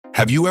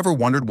Have you ever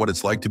wondered what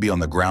it's like to be on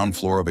the ground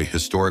floor of a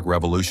historic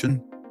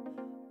revolution?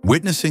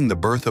 Witnessing the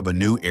birth of a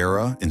new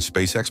era in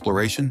space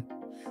exploration?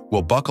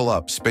 Well, buckle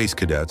up, space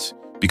cadets,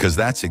 because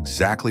that's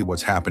exactly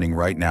what's happening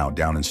right now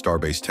down in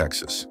Starbase,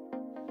 Texas.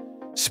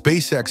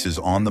 SpaceX is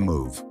on the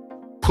move,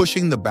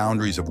 pushing the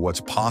boundaries of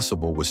what's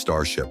possible with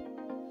Starship,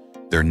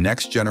 their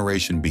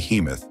next-generation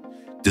behemoth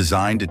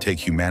designed to take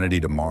humanity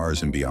to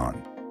Mars and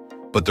beyond.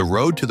 But the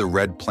road to the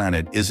red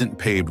planet isn't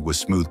paved with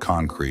smooth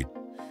concrete.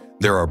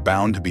 There are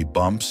bound to be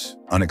bumps,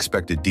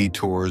 unexpected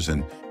detours,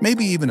 and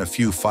maybe even a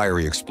few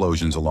fiery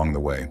explosions along the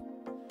way.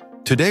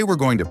 Today we're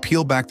going to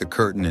peel back the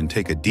curtain and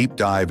take a deep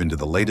dive into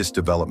the latest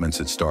developments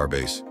at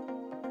Starbase.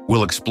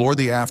 We'll explore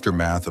the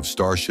aftermath of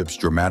Starship's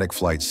dramatic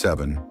Flight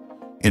 7,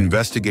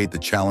 investigate the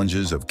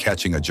challenges of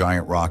catching a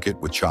giant rocket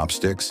with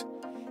chopsticks,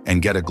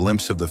 and get a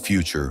glimpse of the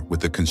future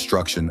with the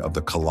construction of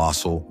the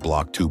colossal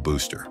Block 2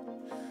 booster.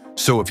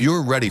 So if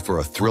you're ready for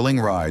a thrilling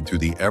ride through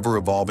the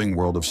ever-evolving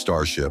world of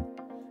Starship,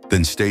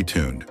 then stay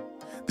tuned.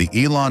 The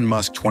Elon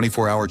Musk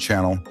 24-hour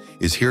channel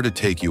is here to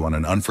take you on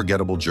an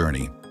unforgettable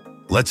journey.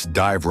 Let's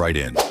dive right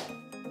in.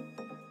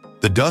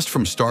 The dust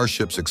from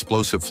Starship's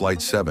explosive Flight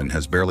 7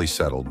 has barely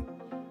settled,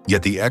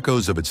 yet the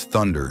echoes of its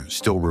thunder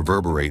still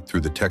reverberate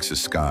through the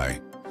Texas sky.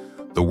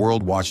 The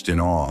world watched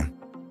in awe,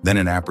 then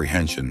in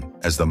apprehension,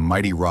 as the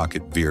mighty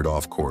rocket veered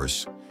off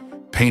course,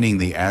 painting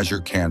the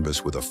azure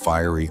canvas with a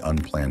fiery,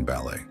 unplanned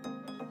ballet.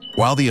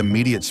 While the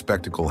immediate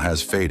spectacle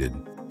has faded,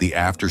 the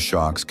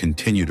aftershocks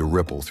continue to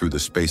ripple through the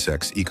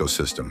SpaceX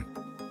ecosystem.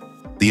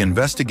 The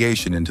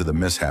investigation into the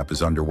mishap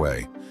is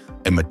underway,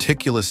 a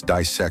meticulous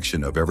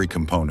dissection of every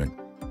component,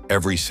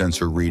 every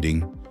sensor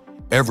reading,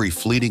 every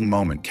fleeting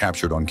moment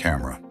captured on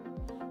camera.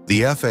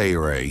 The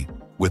FAA,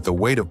 with the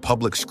weight of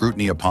public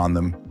scrutiny upon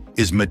them,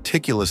 is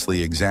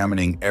meticulously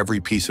examining every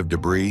piece of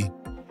debris,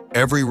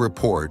 every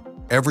report,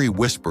 every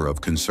whisper of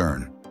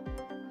concern.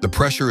 The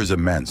pressure is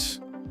immense.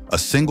 A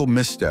single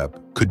misstep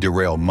could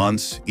derail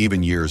months,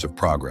 even years of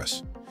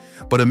progress.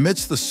 But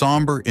amidst the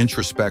somber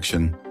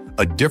introspection,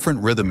 a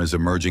different rhythm is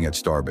emerging at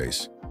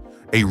Starbase.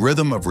 A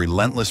rhythm of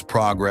relentless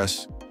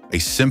progress, a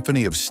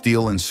symphony of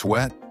steel and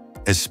sweat,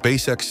 as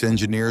SpaceX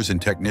engineers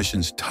and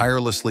technicians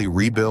tirelessly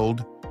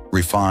rebuild,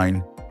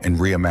 refine, and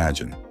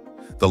reimagine.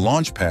 The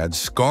launch pad,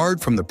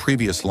 scarred from the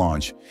previous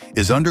launch,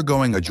 is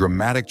undergoing a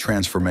dramatic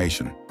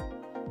transformation.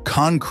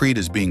 Concrete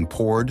is being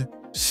poured,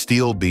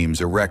 steel beams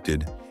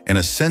erected, and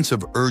a sense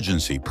of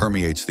urgency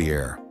permeates the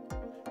air.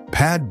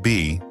 Pad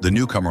B, the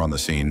newcomer on the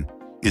scene,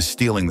 is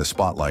stealing the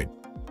spotlight.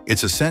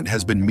 Its ascent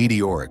has been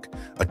meteoric,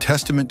 a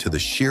testament to the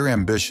sheer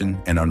ambition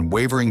and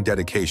unwavering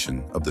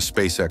dedication of the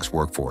SpaceX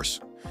workforce.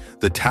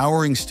 The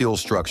towering steel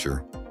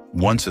structure,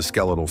 once a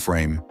skeletal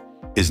frame,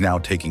 is now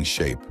taking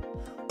shape,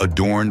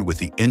 adorned with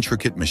the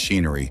intricate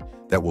machinery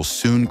that will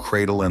soon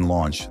cradle and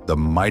launch the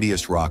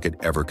mightiest rocket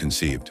ever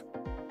conceived.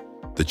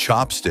 The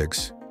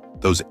Chopsticks,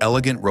 those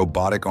elegant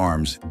robotic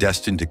arms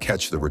destined to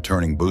catch the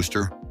returning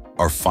booster,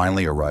 are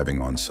finally arriving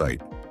on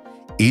site.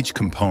 Each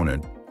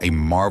component, a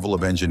marvel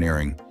of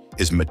engineering,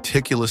 is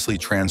meticulously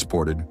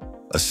transported,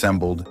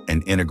 assembled,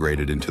 and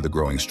integrated into the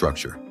growing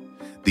structure.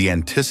 The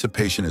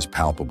anticipation is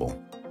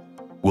palpable.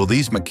 Will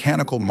these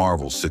mechanical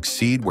marvels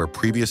succeed where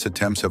previous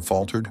attempts have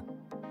faltered?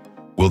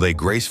 Will they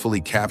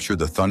gracefully capture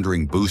the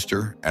thundering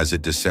booster as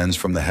it descends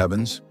from the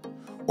heavens?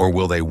 Or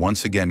will they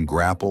once again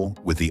grapple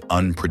with the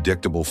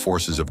unpredictable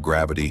forces of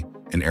gravity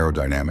and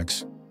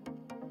aerodynamics?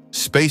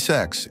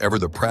 SpaceX, ever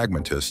the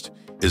pragmatist,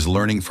 is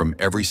learning from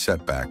every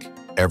setback,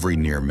 every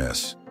near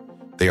miss.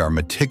 They are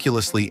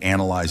meticulously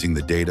analyzing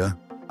the data,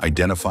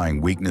 identifying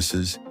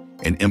weaknesses,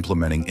 and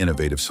implementing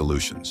innovative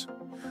solutions.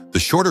 The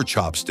shorter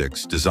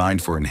chopsticks,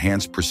 designed for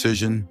enhanced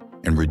precision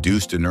and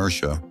reduced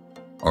inertia,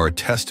 are a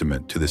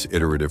testament to this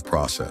iterative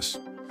process.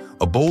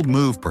 A bold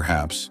move,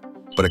 perhaps,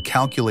 but a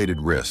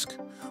calculated risk,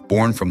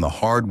 born from the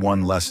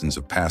hard-won lessons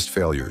of past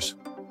failures.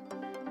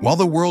 While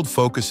the world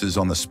focuses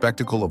on the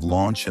spectacle of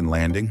launch and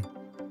landing,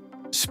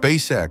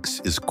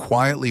 SpaceX is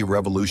quietly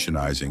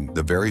revolutionizing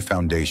the very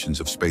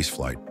foundations of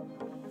spaceflight.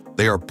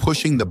 They are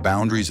pushing the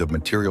boundaries of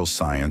material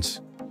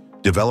science,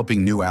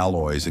 developing new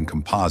alloys and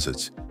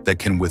composites that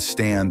can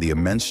withstand the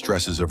immense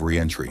stresses of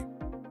re-entry.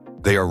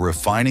 They are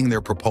refining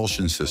their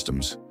propulsion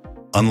systems,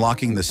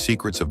 unlocking the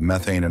secrets of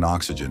methane and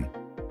oxygen,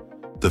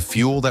 the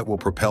fuel that will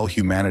propel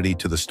humanity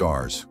to the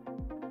stars.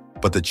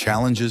 But the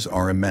challenges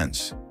are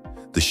immense.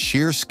 The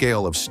sheer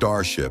scale of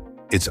Starship,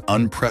 its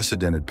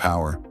unprecedented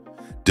power,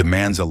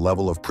 demands a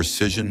level of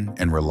precision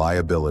and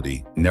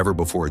reliability never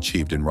before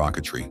achieved in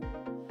rocketry.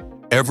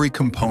 Every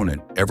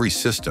component, every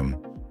system,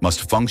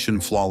 must function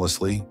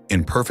flawlessly,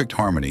 in perfect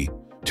harmony,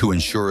 to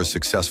ensure a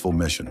successful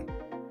mission.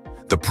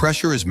 The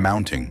pressure is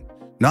mounting,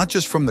 not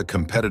just from the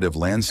competitive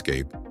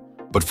landscape,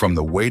 but from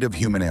the weight of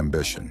human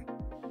ambition.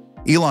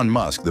 Elon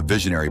Musk, the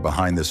visionary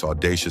behind this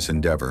audacious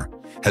endeavor,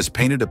 has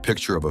painted a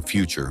picture of a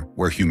future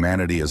where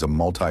humanity is a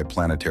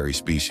multi-planetary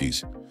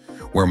species,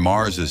 where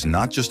Mars is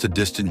not just a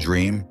distant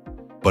dream,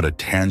 but a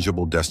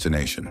tangible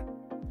destination.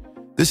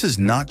 This is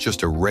not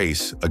just a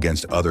race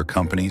against other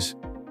companies,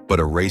 but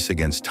a race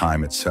against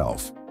time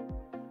itself.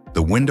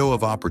 The window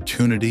of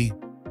opportunity,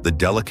 the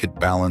delicate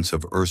balance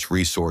of Earth's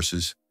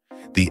resources,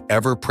 the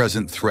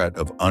ever-present threat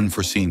of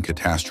unforeseen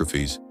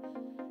catastrophes.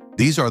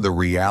 These are the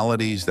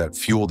realities that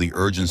fuel the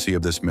urgency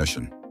of this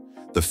mission.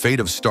 The fate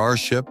of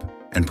Starship,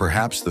 and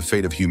perhaps the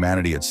fate of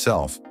humanity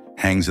itself,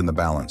 hangs in the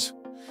balance.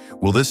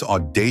 Will this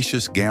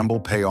audacious gamble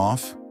pay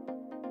off?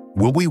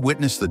 Will we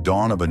witness the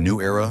dawn of a new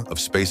era of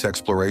space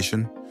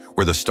exploration,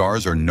 where the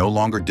stars are no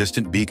longer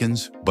distant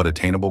beacons, but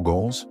attainable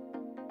goals?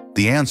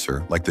 The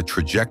answer, like the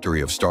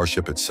trajectory of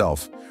Starship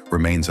itself,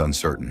 remains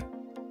uncertain.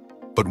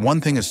 But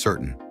one thing is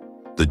certain: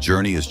 the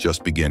journey is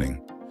just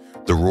beginning.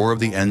 The roar of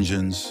the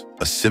engines,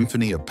 a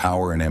symphony of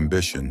power and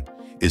ambition,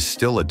 is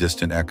still a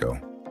distant echo.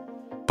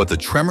 But the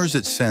tremors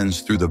it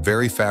sends through the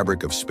very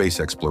fabric of space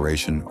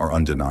exploration are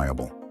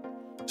undeniable.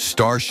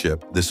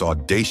 Starship, this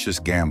audacious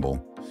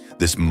gamble,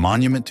 this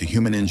monument to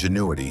human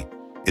ingenuity,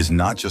 is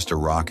not just a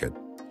rocket.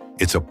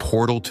 It's a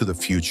portal to the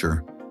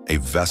future, a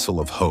vessel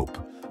of hope,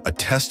 a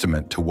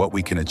testament to what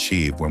we can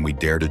achieve when we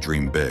dare to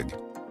dream big.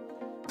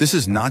 This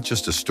is not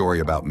just a story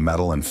about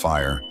metal and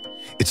fire.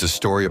 It's a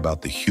story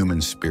about the human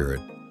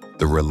spirit,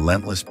 the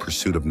relentless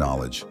pursuit of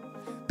knowledge,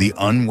 the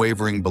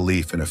unwavering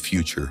belief in a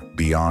future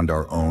beyond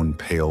our own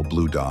pale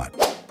blue dot.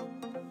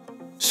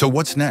 So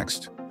what's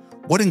next?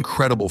 What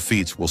incredible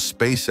feats will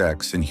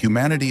SpaceX and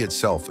humanity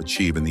itself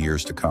achieve in the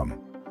years to come?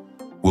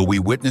 Will we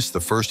witness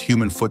the first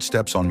human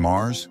footsteps on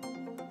Mars?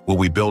 Will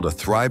we build a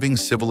thriving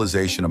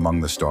civilization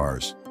among the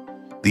stars?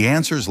 The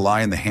answers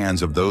lie in the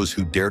hands of those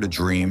who dare to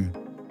dream,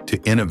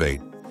 to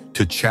innovate,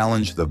 to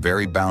challenge the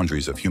very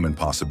boundaries of human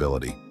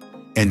possibility.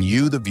 And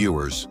you, the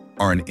viewers,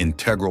 are an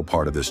integral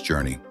part of this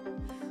journey.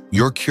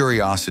 Your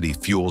curiosity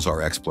fuels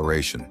our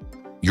exploration.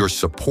 Your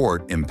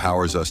support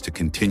empowers us to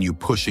continue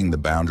pushing the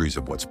boundaries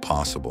of what's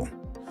possible.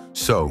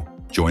 So,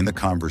 join the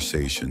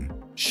conversation,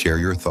 share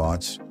your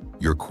thoughts,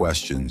 your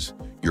questions,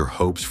 your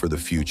hopes for the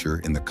future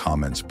in the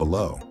comments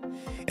below.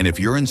 And if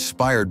you're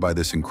inspired by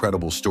this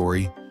incredible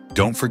story,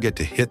 don't forget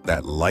to hit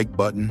that like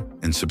button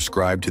and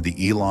subscribe to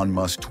the Elon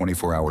Musk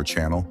 24-hour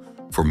channel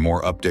for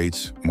more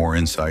updates, more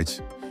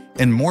insights,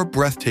 and more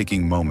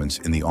breathtaking moments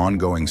in the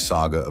ongoing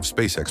saga of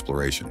space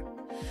exploration.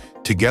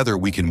 Together,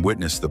 we can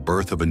witness the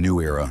birth of a new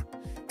era,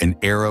 an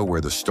era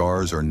where the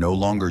stars are no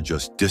longer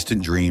just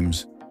distant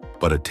dreams,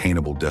 but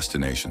attainable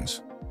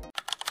destinations.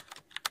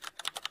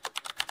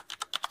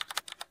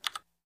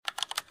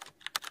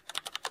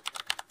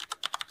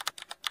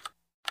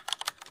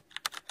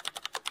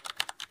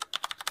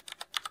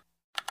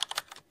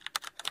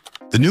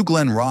 The New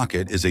Glenn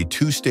rocket is a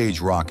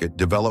two-stage rocket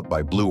developed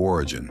by Blue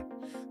Origin,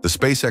 the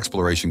space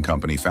exploration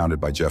company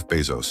founded by Jeff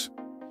Bezos.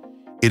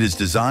 It is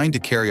designed to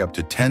carry up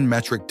to 10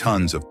 metric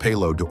tons of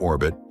payload to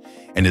orbit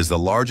and is the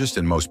largest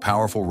and most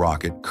powerful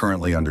rocket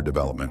currently under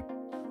development.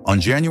 On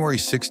January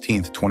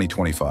 16,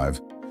 2025,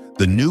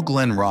 the New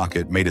Glenn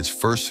rocket made its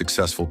first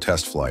successful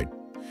test flight,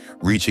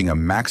 reaching a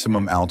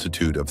maximum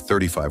altitude of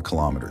 35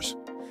 kilometers.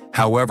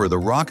 However, the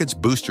rocket's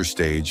booster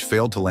stage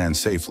failed to land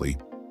safely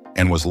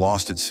and was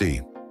lost at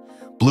sea.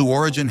 Blue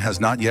Origin has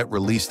not yet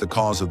released the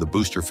cause of the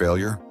booster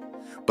failure,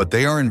 but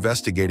they are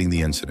investigating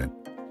the incident.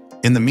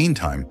 In the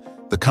meantime,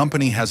 the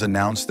company has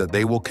announced that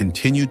they will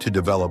continue to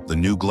develop the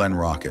New Glenn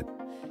rocket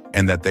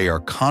and that they are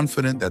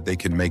confident that they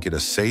can make it a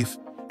safe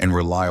and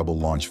reliable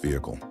launch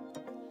vehicle.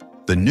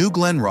 The New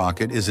Glenn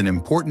rocket is an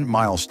important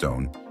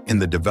milestone in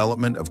the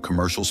development of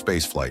commercial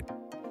spaceflight.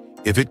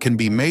 If it can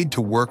be made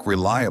to work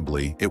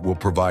reliably, it will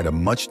provide a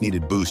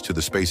much-needed boost to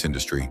the space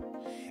industry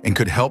and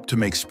could help to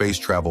make space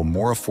travel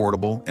more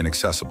affordable and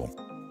accessible.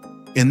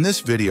 In this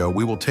video,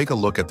 we will take a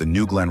look at the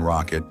New Glenn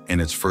rocket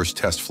and its first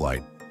test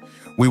flight.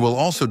 We will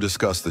also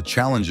discuss the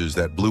challenges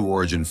that Blue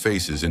Origin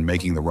faces in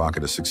making the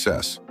rocket a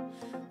success.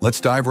 Let's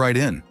dive right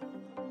in.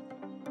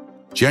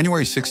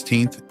 January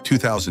 16,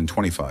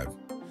 2025.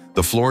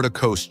 The Florida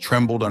coast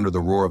trembled under the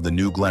roar of the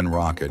New Glenn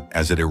rocket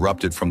as it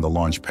erupted from the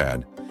launch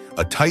pad,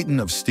 a titan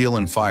of steel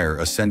and fire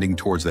ascending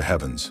towards the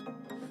heavens.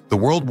 The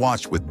world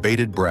watched with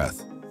bated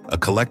breath, a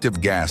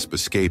collective gasp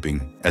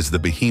escaping as the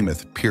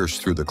behemoth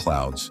pierced through the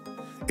clouds,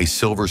 a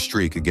silver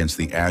streak against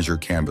the azure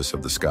canvas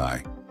of the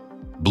sky.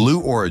 Blue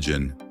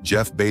Origin,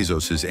 Jeff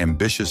Bezos'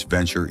 ambitious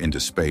venture into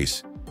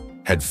space,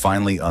 had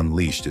finally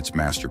unleashed its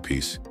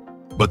masterpiece.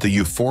 But the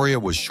euphoria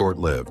was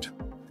short-lived.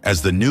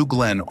 As the New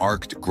Glenn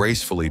arced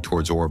gracefully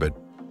towards orbit,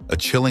 a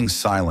chilling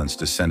silence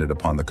descended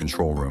upon the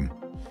control room.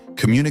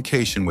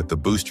 Communication with the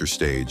booster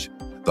stage,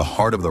 the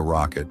heart of the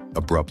rocket,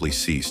 abruptly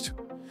ceased.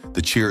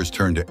 The cheers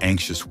turned to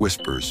anxious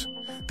whispers,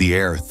 the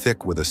air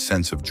thick with a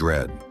sense of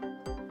dread.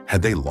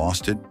 Had they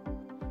lost it?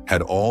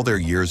 Had all their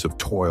years of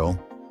toil,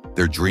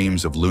 their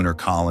dreams of lunar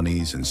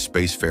colonies and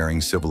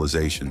spacefaring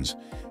civilizations,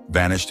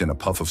 vanished in a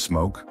puff of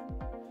smoke?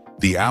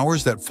 The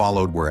hours that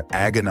followed were an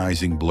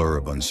agonizing blur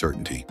of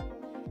uncertainty.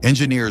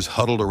 Engineers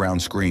huddled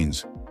around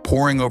screens,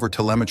 poring over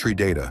telemetry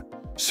data,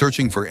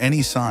 searching for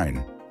any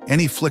sign,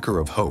 any flicker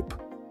of hope.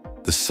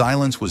 The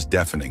silence was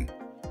deafening,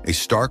 a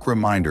stark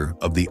reminder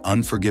of the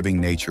unforgiving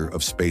nature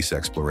of space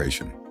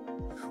exploration.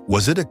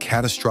 Was it a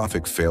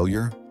catastrophic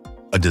failure?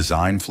 A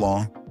design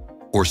flaw?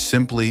 or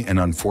simply an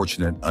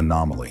unfortunate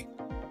anomaly?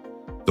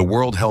 The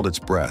world held its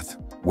breath,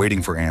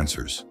 waiting for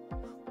answers.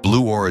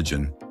 Blue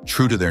Origin,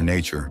 true to their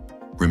nature,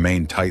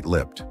 remained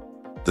tight-lipped.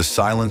 The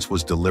silence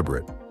was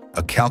deliberate,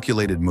 a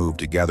calculated move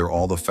to gather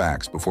all the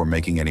facts before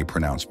making any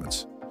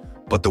pronouncements.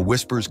 But the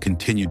whispers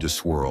continued to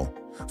swirl,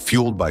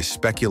 fueled by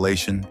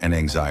speculation and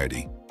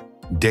anxiety.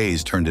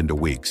 Days turned into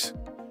weeks.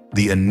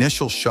 The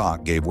initial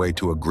shock gave way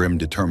to a grim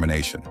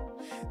determination.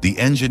 The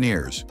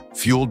engineers,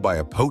 fueled by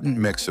a potent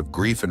mix of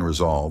grief and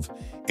resolve,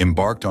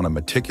 embarked on a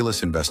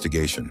meticulous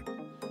investigation.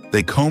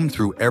 They combed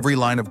through every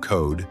line of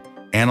code,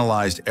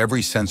 analyzed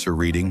every sensor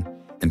reading,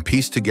 and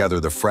pieced together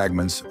the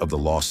fragments of the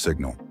lost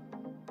signal.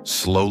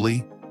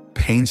 Slowly,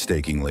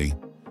 painstakingly,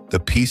 the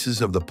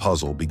pieces of the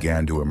puzzle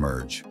began to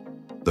emerge.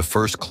 The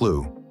first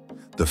clue,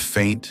 the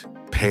faint,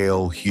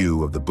 pale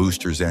hue of the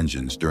booster's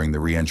engines during the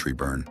re-entry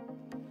burn.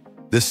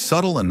 This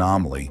subtle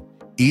anomaly,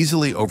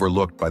 easily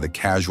overlooked by the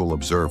casual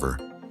observer,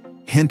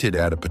 hinted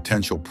at a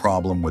potential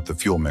problem with the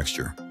fuel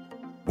mixture.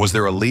 Was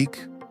there a leak,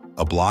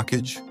 a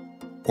blockage,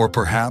 or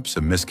perhaps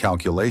a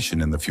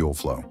miscalculation in the fuel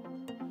flow?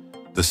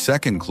 The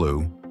second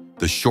clue,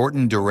 the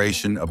shortened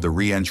duration of the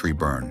re-entry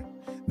burn.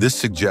 This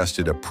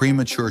suggested a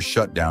premature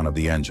shutdown of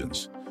the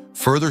engines,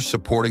 further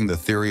supporting the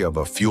theory of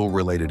a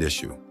fuel-related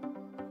issue.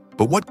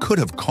 But what could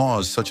have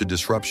caused such a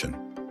disruption?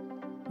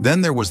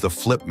 Then there was the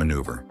flip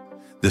maneuver.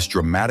 This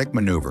dramatic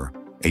maneuver,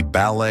 a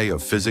ballet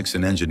of physics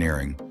and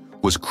engineering,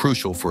 was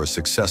crucial for a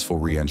successful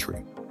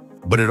re-entry.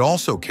 But it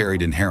also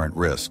carried inherent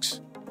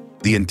risks.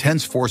 The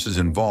intense forces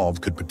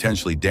involved could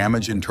potentially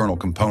damage internal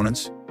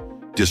components,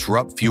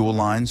 disrupt fuel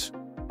lines,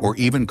 or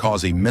even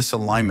cause a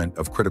misalignment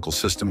of critical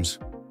systems.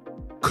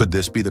 Could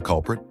this be the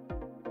culprit?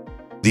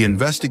 The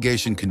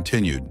investigation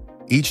continued,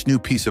 each new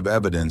piece of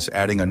evidence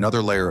adding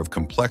another layer of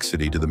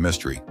complexity to the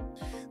mystery.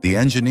 The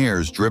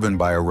engineers, driven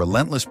by a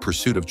relentless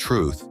pursuit of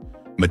truth,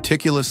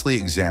 meticulously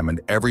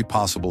examined every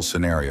possible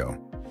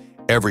scenario,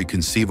 every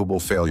conceivable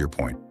failure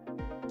point.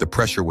 The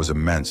pressure was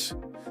immense,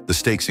 the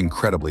stakes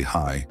incredibly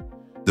high.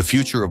 The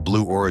future of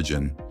Blue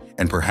Origin,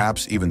 and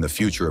perhaps even the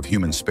future of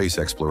human space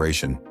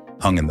exploration,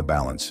 hung in the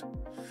balance.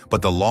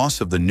 But the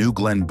loss of the New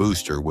Glenn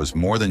booster was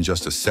more than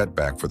just a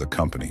setback for the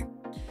company.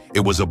 It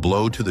was a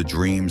blow to the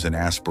dreams and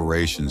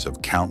aspirations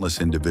of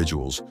countless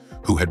individuals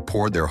who had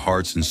poured their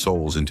hearts and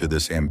souls into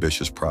this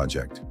ambitious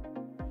project.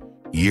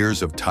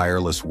 Years of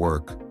tireless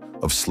work,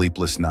 of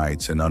sleepless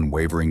nights and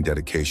unwavering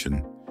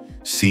dedication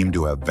seemed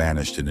to have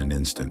vanished in an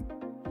instant.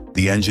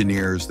 The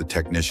engineers, the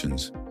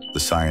technicians, the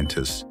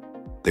scientists,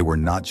 they were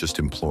not just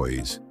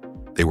employees.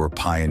 They were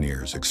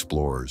pioneers,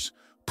 explorers,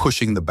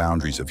 pushing the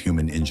boundaries of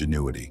human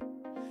ingenuity.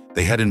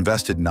 They had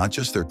invested not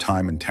just their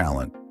time and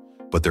talent,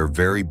 but their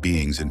very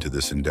beings into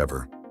this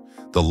endeavor.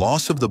 The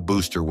loss of the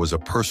booster was a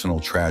personal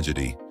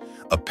tragedy,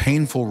 a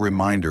painful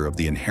reminder of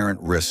the inherent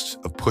risks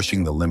of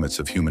pushing the limits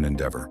of human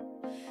endeavor.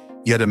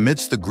 Yet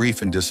amidst the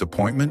grief and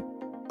disappointment,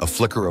 a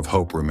flicker of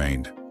hope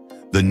remained.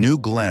 The New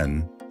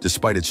Glenn,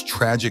 despite its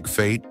tragic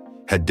fate,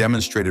 had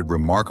demonstrated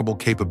remarkable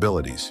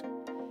capabilities.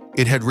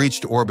 It had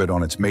reached orbit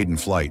on its maiden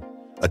flight,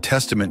 a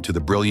testament to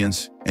the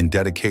brilliance and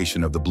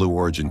dedication of the Blue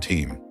Origin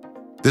team.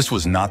 This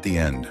was not the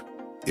end.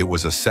 It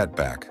was a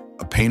setback,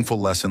 a painful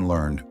lesson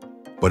learned,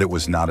 but it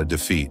was not a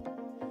defeat.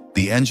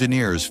 The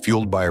engineers,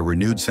 fueled by a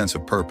renewed sense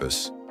of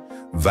purpose,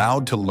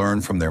 vowed to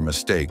learn from their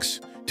mistakes,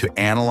 to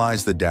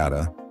analyze the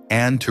data,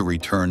 and to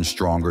return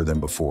stronger than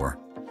before.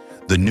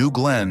 The New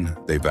Glenn,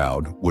 they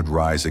vowed, would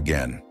rise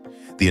again.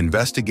 The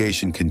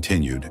investigation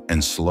continued,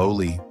 and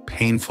slowly,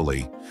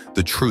 painfully,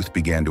 the truth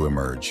began to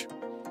emerge.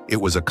 It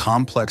was a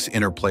complex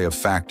interplay of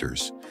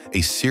factors,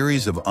 a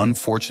series of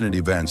unfortunate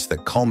events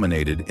that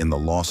culminated in the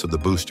loss of the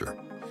booster.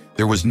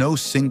 There was no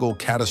single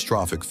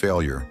catastrophic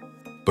failure,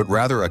 but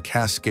rather a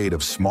cascade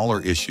of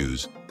smaller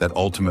issues that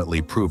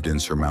ultimately proved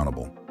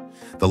insurmountable.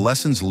 The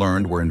lessons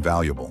learned were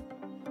invaluable.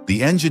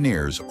 The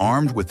engineers,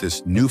 armed with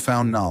this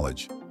newfound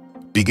knowledge,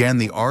 began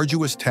the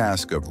arduous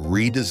task of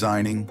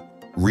redesigning,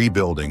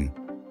 rebuilding,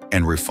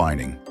 and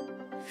refining.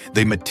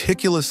 They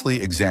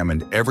meticulously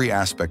examined every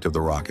aspect of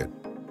the rocket,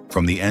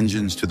 from the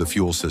engines to the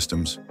fuel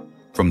systems,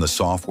 from the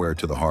software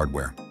to the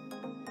hardware.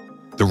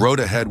 The road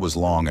ahead was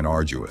long and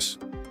arduous,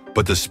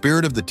 but the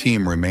spirit of the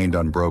team remained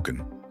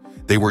unbroken.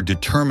 They were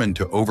determined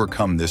to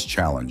overcome this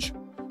challenge,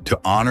 to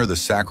honor the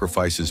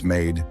sacrifices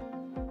made,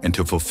 and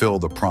to fulfill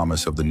the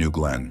promise of the New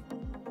Glenn.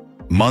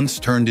 Months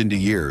turned into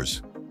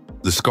years.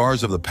 The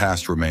scars of the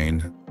past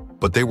remained,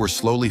 but they were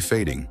slowly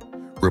fading,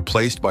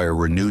 replaced by a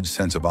renewed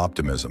sense of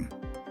optimism.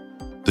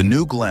 The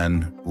New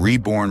Glenn,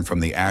 reborn from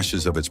the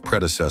ashes of its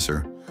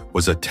predecessor,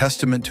 was a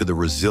testament to the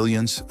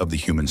resilience of the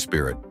human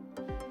spirit.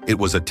 It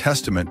was a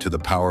testament to the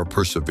power of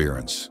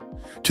perseverance,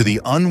 to the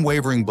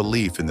unwavering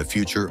belief in the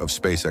future of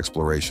space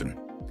exploration.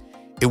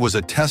 It was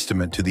a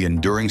testament to the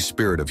enduring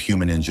spirit of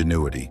human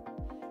ingenuity.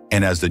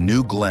 And as the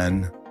New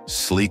Glenn,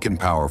 sleek and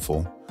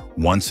powerful,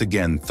 once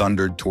again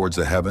thundered towards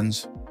the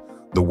heavens,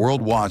 the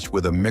world watched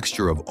with a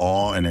mixture of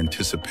awe and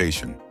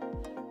anticipation.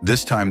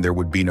 This time there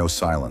would be no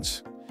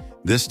silence.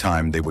 This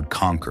time they would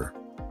conquer.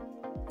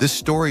 This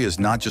story is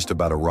not just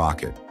about a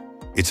rocket.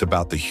 It's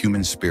about the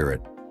human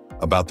spirit,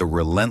 about the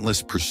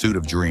relentless pursuit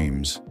of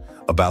dreams,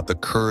 about the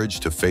courage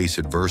to face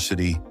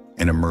adversity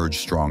and emerge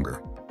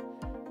stronger.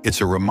 It's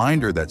a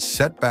reminder that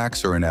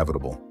setbacks are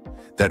inevitable,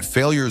 that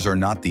failures are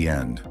not the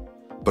end,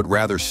 but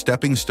rather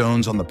stepping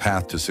stones on the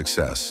path to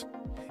success.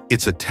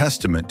 It's a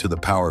testament to the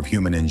power of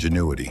human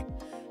ingenuity,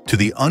 to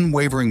the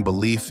unwavering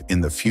belief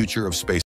in the future of space